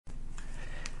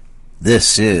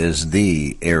This is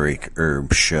the Eric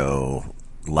Erb Show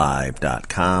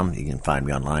live.com. You can find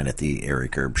me online at the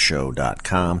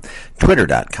ericerbshow.com,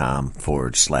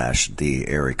 twitter.com/the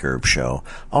Eric Erb Show.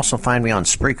 Also find me on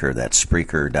Spreaker. That's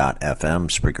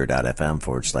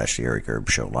spreaker.fm/the Eric Erb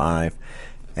Show live.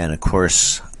 And of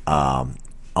course,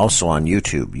 also on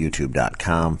YouTube,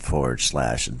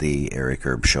 youtube.com/the Eric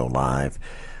Erb Show live.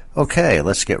 Okay,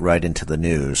 let's get right into the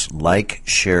news. Like,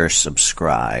 share,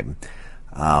 subscribe.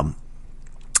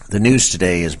 The news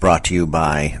today is brought to you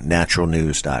by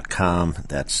naturalnews.com.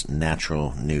 That's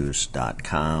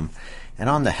naturalnews.com. And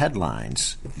on the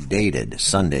headlines, dated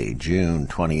Sunday, June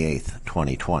 28th,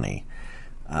 2020,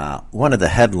 one of the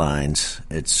headlines,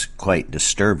 it's quite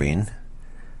disturbing,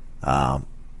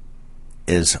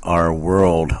 is our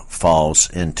world falls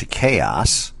into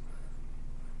chaos,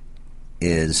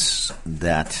 is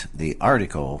that the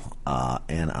article,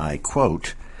 and I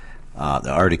quote,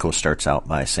 the article starts out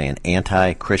by saying,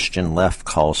 anti-Christian left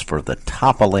calls for the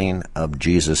toppling of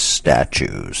Jesus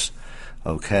statues.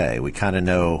 Okay, we kind of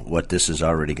know what this is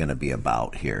already going to be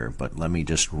about here, but let me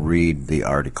just read the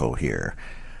article here.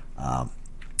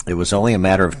 It was only a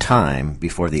matter of time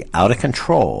before the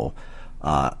out-of-control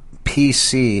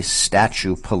PC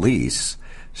statue police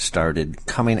started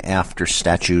coming after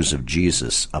statues of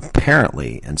Jesus,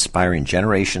 apparently inspiring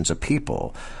generations of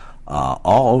people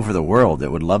all over the world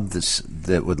that would love this,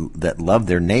 that love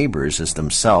their neighbors as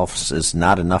themselves, is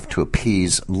not enough to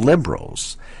appease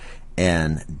liberals,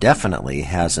 and definitely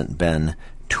hasn't been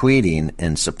tweeting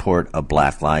in support of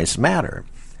Black Lives Matter.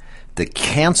 The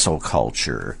cancel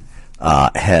culture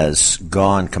has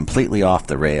gone completely off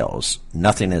the rails.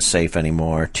 Nothing is safe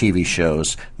anymore. TV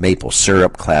shows, maple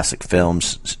syrup, classic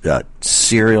films,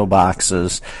 cereal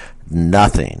boxes,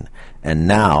 nothing. And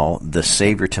now the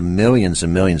savior to millions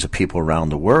and millions of people around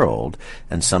the world,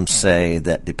 and some say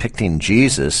that depicting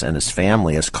Jesus and his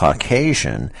family as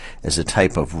Caucasian is a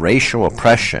type of racial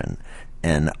oppression,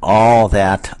 and all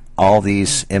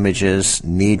these images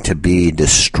need to be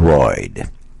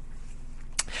destroyed.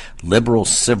 Liberal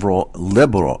civil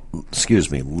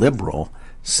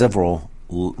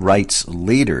rights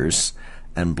leaders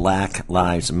and Black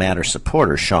Lives Matter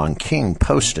supporter Sean King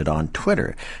posted on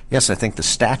Twitter, yes, I think the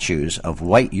statues of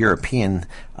white European,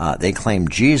 they claim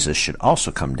Jesus should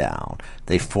also come down.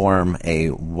 They form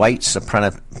a white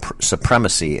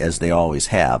supremacy, as they always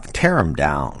have. Tear them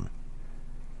down.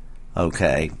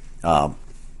 Okay.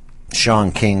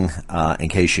 Sean King, in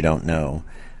case you don't know,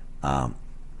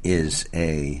 is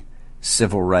a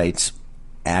civil rights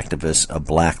activist of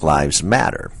Black Lives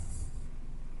Matter.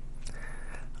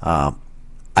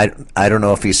 I don't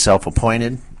know if he's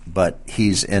self-appointed, but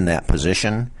he's in that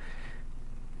position.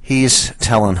 He's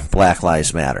telling Black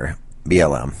Lives Matter,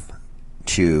 BLM,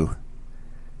 to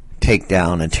take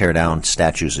down and tear down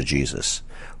statues of Jesus.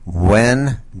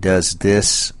 When does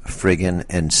this friggin'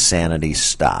 insanity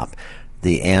stop?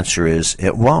 The answer is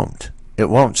it won't. It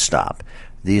won't stop.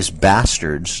 These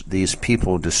bastards, these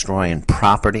people destroying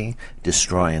property,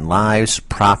 destroying lives,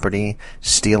 property,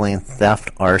 stealing, theft,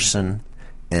 arson,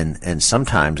 and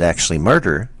sometimes actually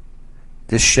murder,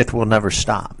 this shit will never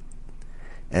stop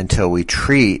until we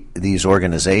treat these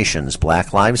organizations,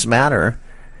 Black Lives Matter,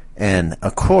 and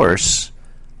of course,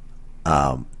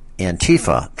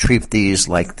 Antifa, treat these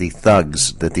like the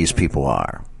thugs that these people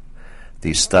are.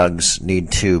 These thugs need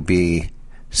to be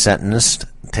sentenced,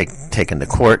 taken to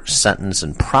court, sentenced,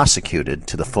 and prosecuted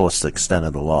to the fullest extent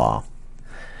of the law.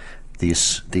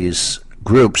 These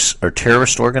groups are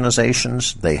terrorist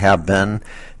organizations. They have been,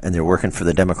 and they're working for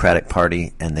the Democratic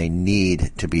Party, and they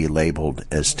need to be labeled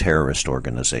as terrorist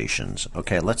organizations.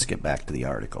 Okay, let's get back to the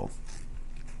article.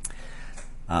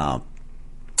 As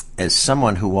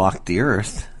someone who walked the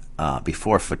earth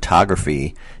before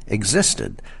photography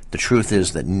existed, the truth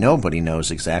is that nobody knows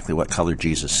exactly what color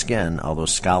Jesus' skin, although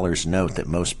scholars note that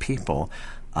most people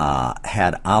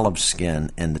had olive skin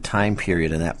in the time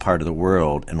period in that part of the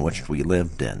world in which we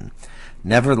lived in.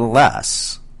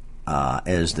 Nevertheless,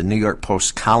 as the New York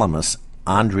Post columnist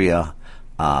Andrea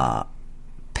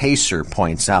Pacer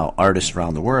points out, artists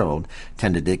around the world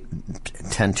tend to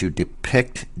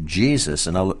depict Jesus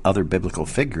and other biblical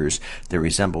figures that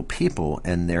resemble people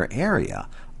in their area.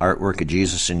 Artwork of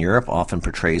Jesus in Europe often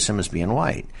portrays him as being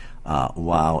white,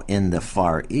 while in the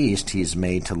Far East he's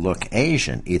made to look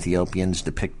Asian. Ethiopians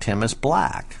depict him as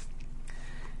black.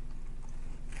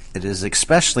 It is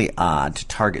especially odd to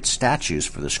target statues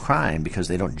for this crime because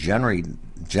they don't generally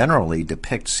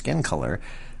depict skin color.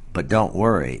 But don't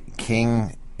worry,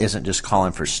 King isn't just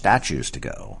calling for statues to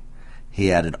go.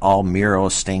 He added all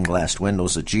murals, stained glass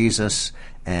windows of Jesus,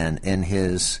 and in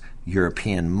his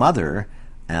European mother,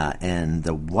 and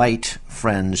the white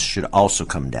friends should also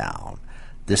come down.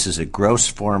 This is a gross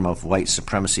form of white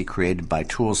supremacy created by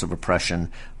tools of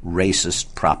oppression,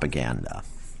 racist propaganda.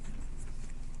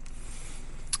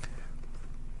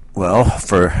 Well,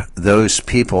 for those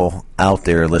people out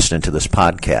there listening to this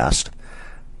podcast,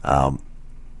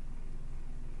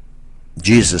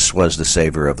 Jesus was the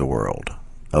Savior of the world,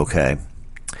 okay?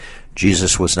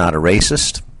 Jesus was not a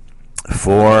racist.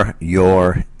 For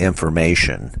your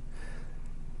information,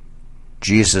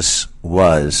 Jesus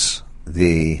was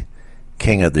the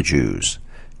King of the Jews.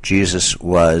 Jesus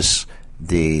was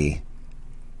the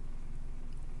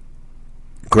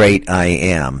great I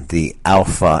am, the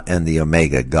Alpha and the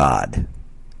Omega God.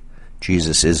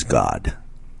 Jesus is God.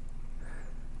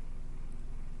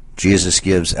 Jesus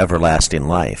gives everlasting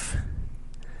life.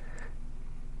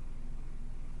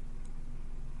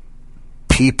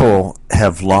 People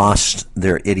have lost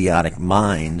their idiotic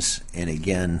minds, and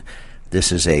again,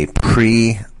 this is a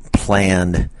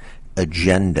pre-planned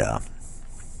agenda.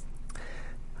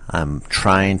 I'm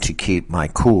trying to keep my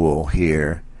cool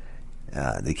here,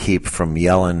 to keep from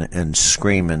yelling and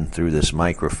screaming through this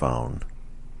microphone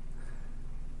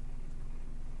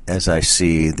as I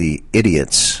see the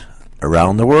idiots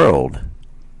around the world,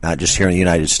 not just here in the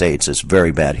United States, it's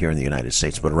very bad here in the United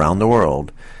States, but around the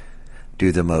world,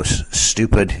 do the most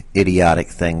stupid, idiotic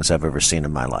things I've ever seen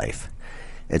in my life.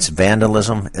 It's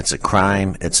vandalism, it's a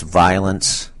crime, it's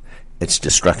violence, it's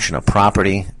destruction of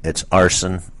property, it's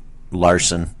arson,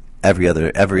 larceny, every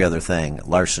other thing,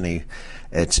 larceny.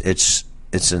 It's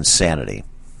insanity.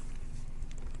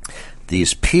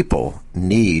 These people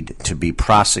need to be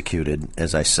prosecuted,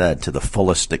 as I said, to the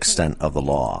fullest extent of the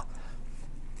law.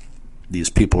 These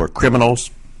people are criminals,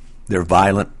 they're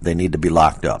violent, they need to be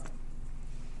locked up.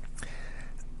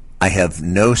 I have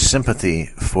no sympathy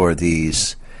for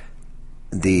these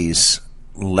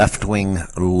left-wing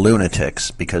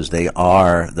lunatics, because they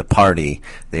are the party,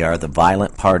 they are the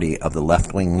violent party of the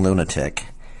left-wing lunatic,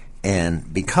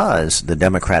 and because the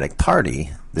Democratic Party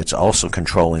that's also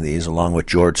controlling these, along with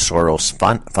George Soros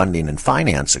funding and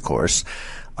finance, of course,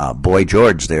 Boy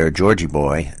George there, Georgie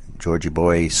Boy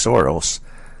Soros,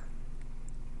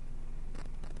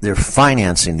 they're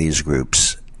financing these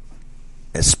groups,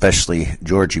 especially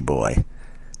Georgie Boy.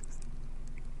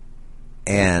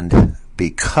 And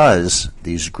because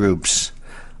these groups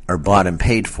are bought and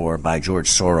paid for by George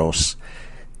Soros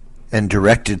and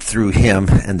directed through him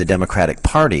and the Democratic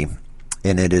Party,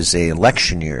 and it is an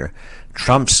election year,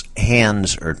 Trump's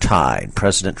hands are tied.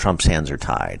 President Trump's hands are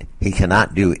tied. He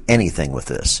cannot do anything with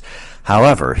this.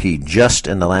 However, he just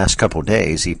in the last couple of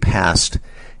days, he passed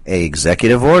an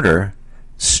executive order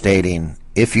stating,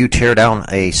 if you tear down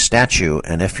a statue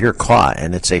and if you're caught,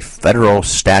 and it's a federal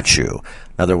statue,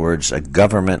 in other words, a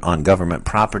government on government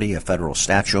property, a federal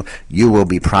statue, you will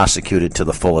be prosecuted to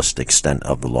the fullest extent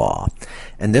of the law.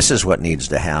 And this is what needs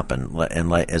to happen. And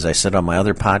like, as I said on my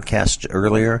other podcast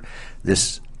earlier,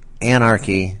 this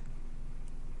anarchy,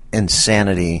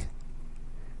 insanity,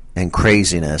 and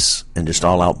craziness and just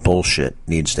all-out bullshit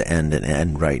needs to end, and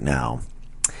end right now.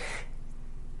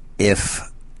 If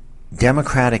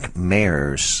Democratic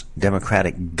mayors,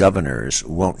 Democratic governors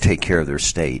won't take care of their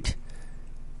state,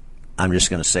 I'm just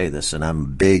going to say this, and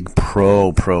I'm big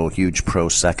huge pro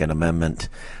Second Amendment,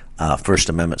 First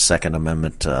Amendment, Second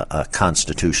Amendment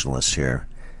constitutionalist here.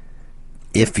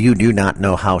 If you do not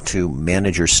know how to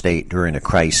manage your state during a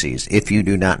crisis, if you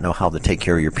do not know how to take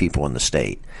care of your people in the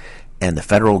state, and the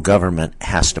federal government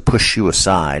has to push you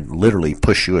aside, literally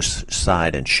push you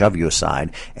aside and shove you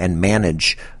aside and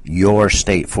manage your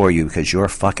state for you because you're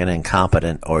fucking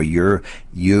incompetent, or you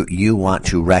want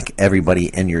to wreck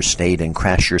everybody in your state and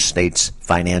crash your state's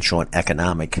financial and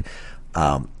economic,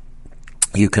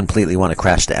 you completely want to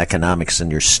crash the economics in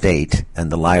your state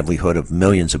and the livelihood of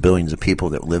millions of billions of people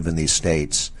that live in these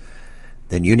states,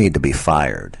 then you need to be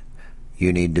fired.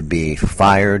 You need to be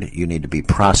fired. You need to be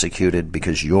prosecuted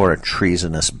because you're a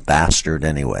treasonous bastard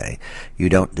anyway. You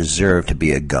don't deserve to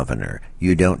be a governor.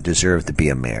 You don't deserve to be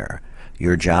a mayor.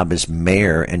 Your job as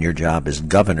mayor and your job as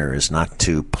governor is not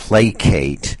to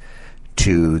placate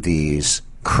to these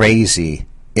crazy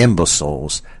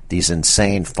imbeciles, these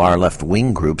insane far left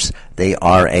wing groups. They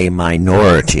are a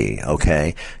minority,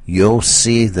 okay? You'll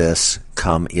see this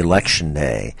come election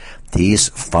day. These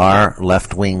far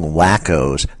left-wing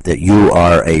wackos that you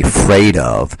are afraid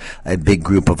of, a big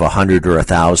group of 100 or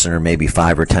 1,000 or maybe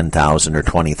 5 or 10,000 or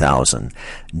 20,000,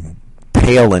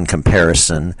 pale in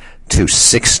comparison to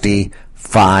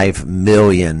 65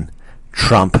 million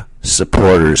Trump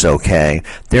supporters, okay?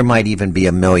 There might even be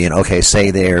a million. Okay, say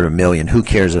there are a million. Who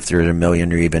cares if there's a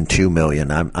million or even 2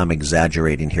 million? I'm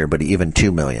exaggerating here, but even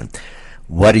 2 million.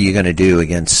 What are you going to do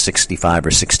against 65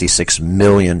 or 66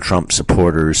 million Trump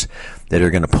supporters that are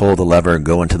going to pull the lever and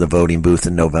go into the voting booth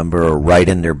in November or write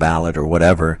in their ballot or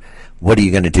whatever? What are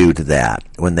you going to do to that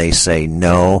when they say,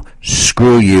 no,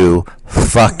 screw you,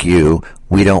 fuck you,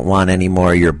 we don't want any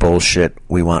more of your bullshit,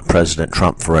 we want President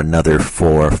Trump for another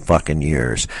 4 fucking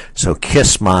years. So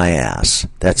kiss my ass.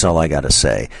 That's all I got to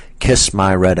say. Kiss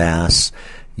my red ass.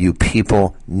 You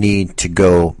people need to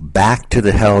go back to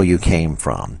the hell you came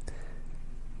from.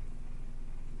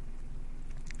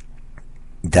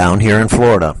 Down here in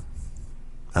Florida,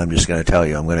 I'm just going to tell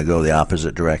you, I'm going to go the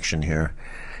opposite direction here.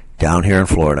 Down here in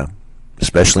Florida,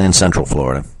 especially in Central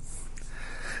Florida,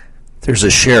 there's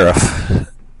a sheriff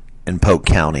in Polk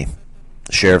County.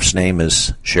 The sheriff's name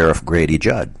is Sheriff Grady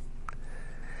Judd.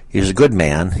 He's a good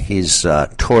man. He's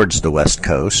towards the West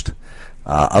Coast,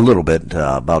 a little bit,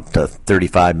 about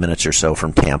 35 minutes or so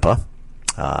from Tampa.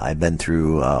 I've been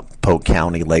through Polk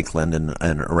County, Lakeland,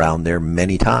 and around there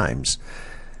many times.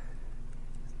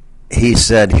 He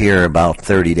said here about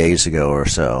 30 days ago or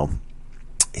so,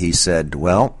 he said,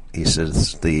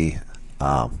 the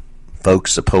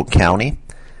folks of Polk County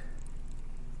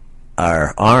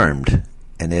are armed,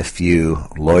 and if you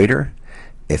loiter,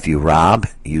 if you rob,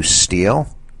 you steal,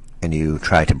 and you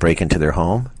try to break into their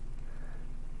home,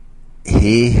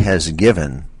 he has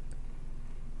given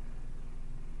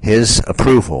his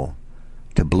approval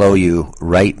to blow you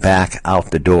right back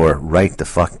out the door, right the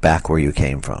fuck back where you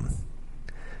came from.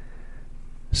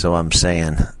 So I'm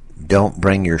saying, don't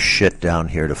bring your shit down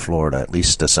here to Florida, at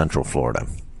least to Central Florida.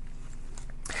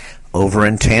 Over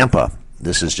in Tampa,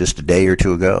 this is just a day or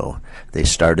two ago, they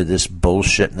started this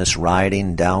bullshit and this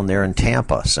rioting down there in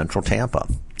Tampa, Central Tampa.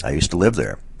 I used to live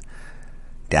there.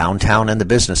 Downtown in the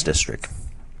business district.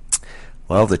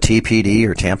 Well, the TPD,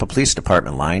 or Tampa Police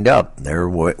Department, lined up. They were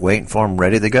waiting for them,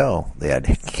 ready to go. They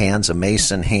had cans of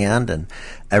mace in hand and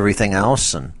everything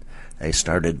else, and they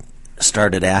started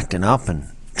acting up and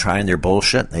trying their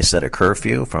bullshit. They set a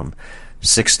curfew from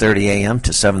 6:30 a.m.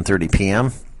 to 7:30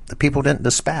 p.m. The people didn't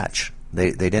dispatch.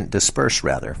 They didn't disperse,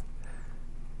 rather.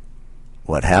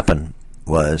 What happened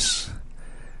was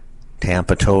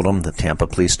Tampa told them, the Tampa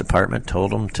Police Department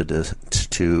told them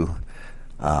to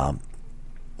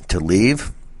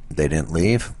leave. They didn't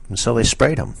leave, and so they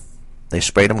sprayed them. They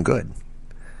sprayed them good.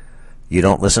 You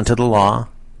don't listen to the law.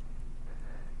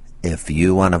 If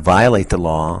you want to violate the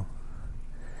law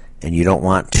and you don't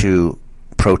want to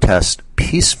protest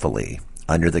peacefully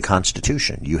under the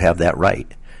Constitution, you have that right.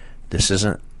 This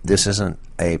isn't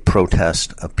a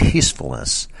protest of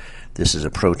peacefulness. This is a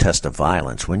protest of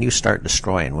violence. When you start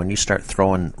destroying, when you start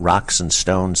throwing rocks and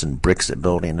stones and bricks at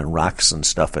buildings and rocks and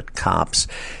stuff at cops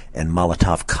and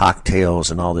Molotov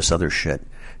cocktails and all this other shit,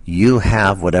 you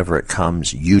have whatever it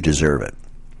comes, you deserve it.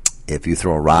 If you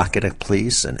throw a rock at a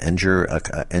police and injure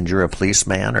a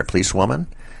policeman or policewoman,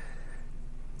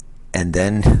 and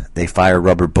then they fire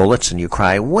rubber bullets and you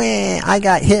cry, wah, I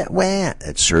got hit, wah,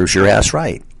 it serves your ass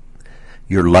right.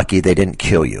 You're lucky they didn't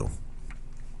kill you.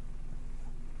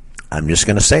 I'm just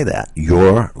going to say that.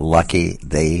 You're lucky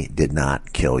they did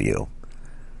not kill you.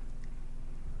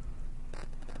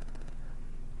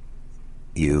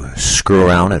 You screw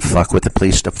around and fuck with the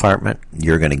police department,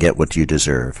 you're going to get what you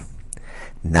deserve.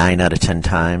 9 out of 10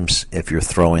 times, if you're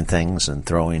throwing things and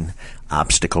throwing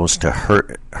obstacles to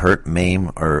hurt,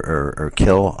 maim, or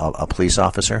kill a police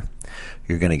officer,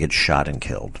 you're going to get shot and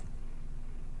killed.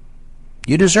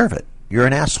 You deserve it. You're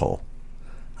an asshole.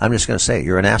 I'm just going to say it.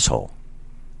 You're an asshole.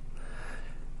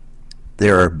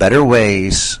 There are better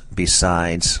ways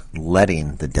besides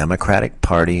letting the Democratic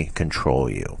Party control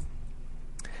you.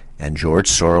 And George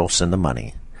Soros and the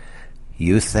money.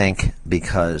 You think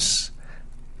because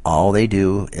all they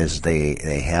do is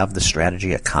they have the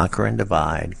strategy of conquer and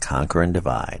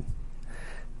divide,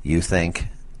 you think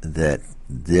that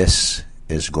this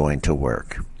is going to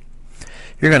work.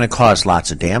 You're going to cause lots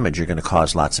of damage. You're going to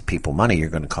cause lots of people money. You're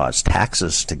going to cause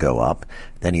taxes to go up.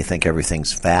 Then you think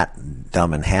everything's fat,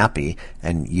 dumb, and happy,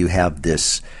 and you have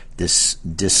this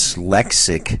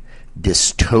dyslexic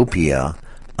dystopia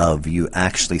of you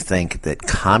actually think that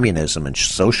communism and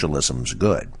socialism is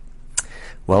good.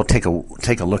 Well, take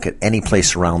a look at any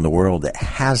place around the world that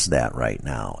has that right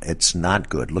now. It's not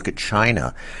good. Look at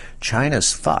China.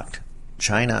 China's fucked.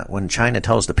 When China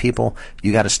tells the people,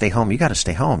 you got to stay home, you got to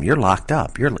stay home. You're locked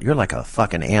up. You're like a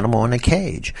fucking animal in a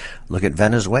cage. Look at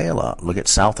Venezuela. Look at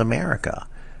South America.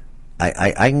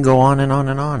 I can go on and on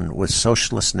and on with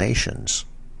socialist nations.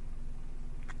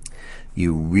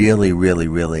 You really, really,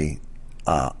 really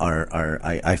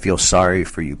I feel sorry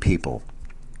for you people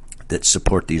that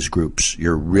support these groups.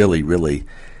 You're really, really,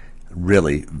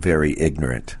 really very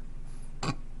ignorant.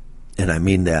 And I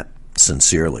mean that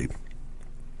sincerely.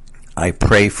 I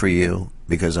pray for you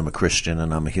because I'm a Christian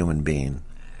and I'm a human being.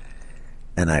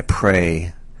 And I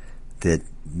pray that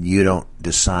you don't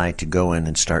decide to go in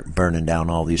and start burning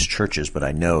down all these churches, but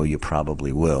I know you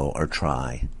probably will or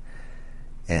try.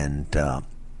 And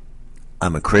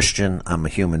I'm a Christian. I'm a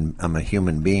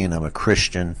human being. I'm a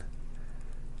Christian.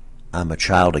 I'm a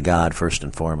child of God first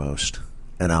and foremost,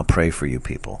 and I'll pray for you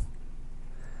people.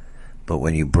 But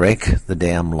when you break the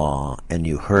damn law and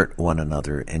you hurt one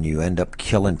another and you end up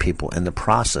killing people in the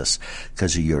process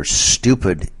because of your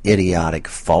stupid, idiotic,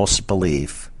 false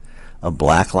belief of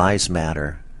Black Lives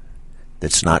Matter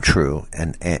that's not true,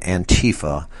 and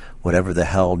Antifa, whatever the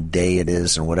hell day it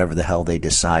is and whatever the hell they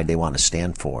decide they want to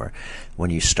stand for, when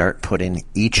you start putting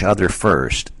each other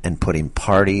first and putting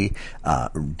party,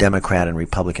 Democrat and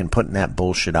Republican, putting that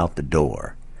bullshit out the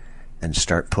door, and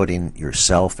start putting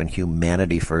yourself and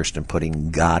humanity first and putting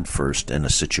God first in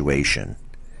a situation,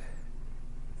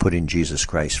 putting Jesus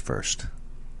Christ first,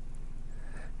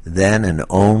 then and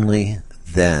only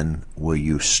then will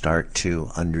you start to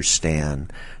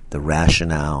understand the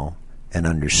rationale and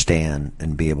understand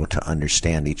and be able to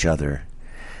understand each other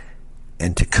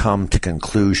and to come to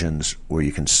conclusions where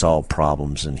you can solve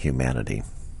problems in humanity.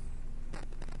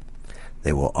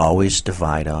 They will always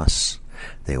divide us.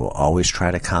 They will always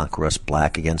try to conquer us,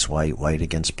 black against white, white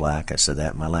against black. I said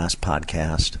that in my last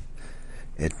podcast.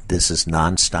 This is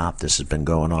nonstop. This has been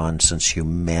going on since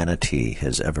humanity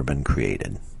has ever been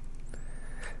created.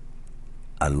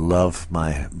 I love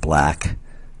my black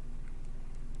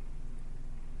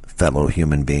fellow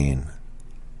human being,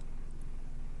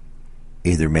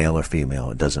 either male or female,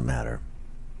 it doesn't matter.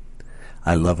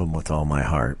 I love them with all my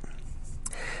heart.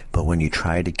 But when you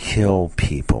try to kill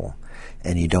people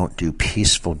and you don't do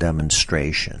peaceful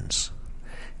demonstrations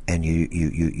and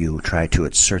you try to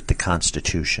assert the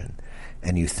Constitution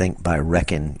and you think by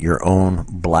wrecking your own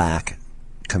black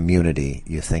community,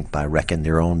 you think by wrecking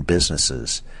their own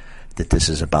businesses, that this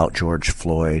is about George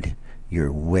Floyd,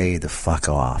 you're way the fuck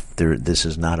off. This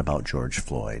is not about George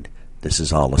Floyd. This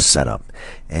is all a setup.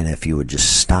 And if you would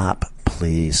just stop,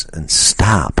 please, and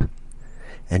stop,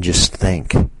 and just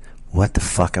think, what the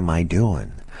fuck am I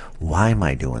doing? Why am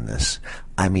I doing this?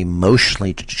 I'm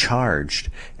emotionally charged,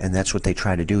 and that's what they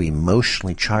try to do,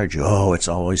 emotionally charge you. Oh, it's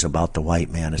always about the white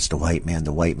man. It's the white man.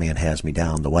 The white man has me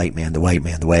down. The white man, the white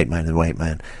man, the white man, the white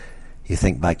man. You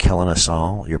think by killing us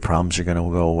all, your problems are going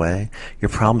to go away? Your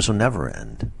problems will never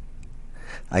end.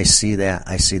 I see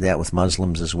that with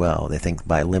Muslims as well. They think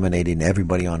by eliminating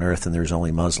everybody on earth and there's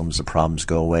only Muslims, the problems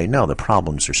go away. No, the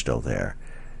problems are still there.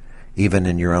 Even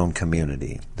in your own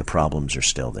community, the problems are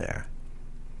still there.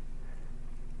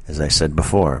 As I said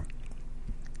before,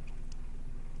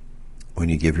 when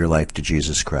you give your life to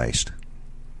Jesus Christ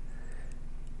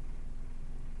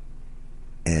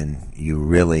and you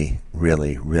really,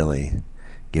 really, really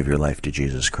give your life to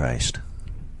Jesus Christ,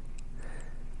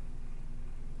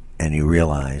 and you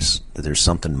realize that there's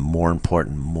something more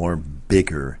important, more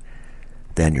bigger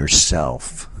than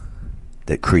yourself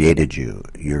that created you.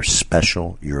 You're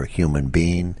special. You're a human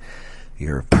being.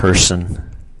 You're a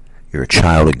person. You're a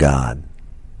child of God.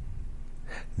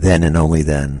 Then and only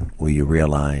then will you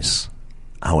realize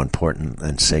how important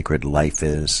and sacred life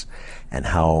is and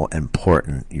how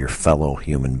important your fellow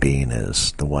human being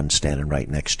is, the one standing right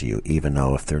next to you, even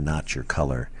though if they're not your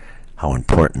color, how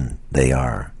important they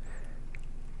are.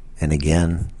 And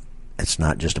again, it's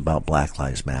not just about Black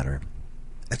Lives Matter.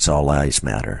 It's all lives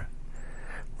matter.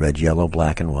 Red, yellow,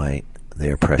 black, and white,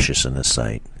 they are precious in His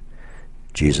sight.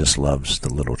 Jesus loves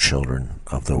the little children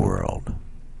of the world.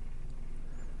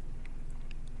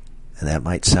 And that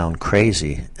might sound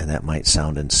crazy, and that might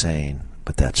sound insane,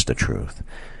 but that's the truth.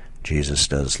 Jesus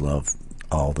does love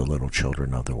all the little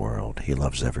children of the world. He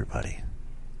loves everybody.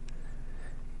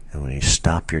 And when you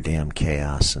stop your damn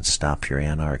chaos and stop your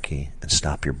anarchy and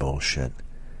stop your bullshit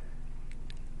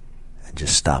and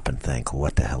just stop and think,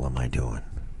 what the hell am I doing?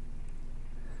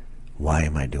 Why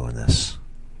am I doing this?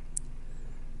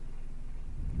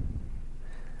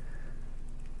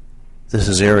 This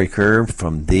is Eric Erb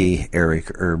from The Eric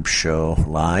Erb Show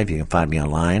Live. You can find me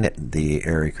online at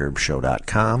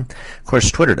theericerbshow.com. Of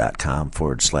course,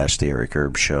 twitter.com/The Eric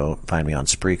Erb Show. Find me on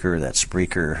Spreaker. That's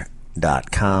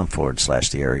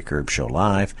Spreaker.com/The Eric Erb Show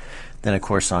Live. Then, of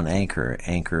course, on Anchor,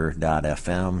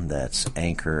 Anchor.fm. That's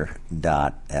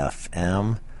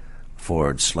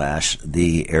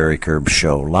Anchor.fm/The Eric Erb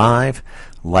Show Live.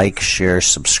 Like, share,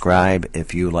 subscribe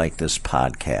if you like this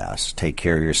podcast. Take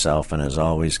care of yourself, and as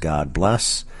always, God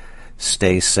bless.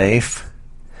 Stay safe,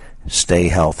 stay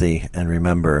healthy, and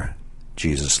remember,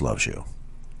 Jesus loves you.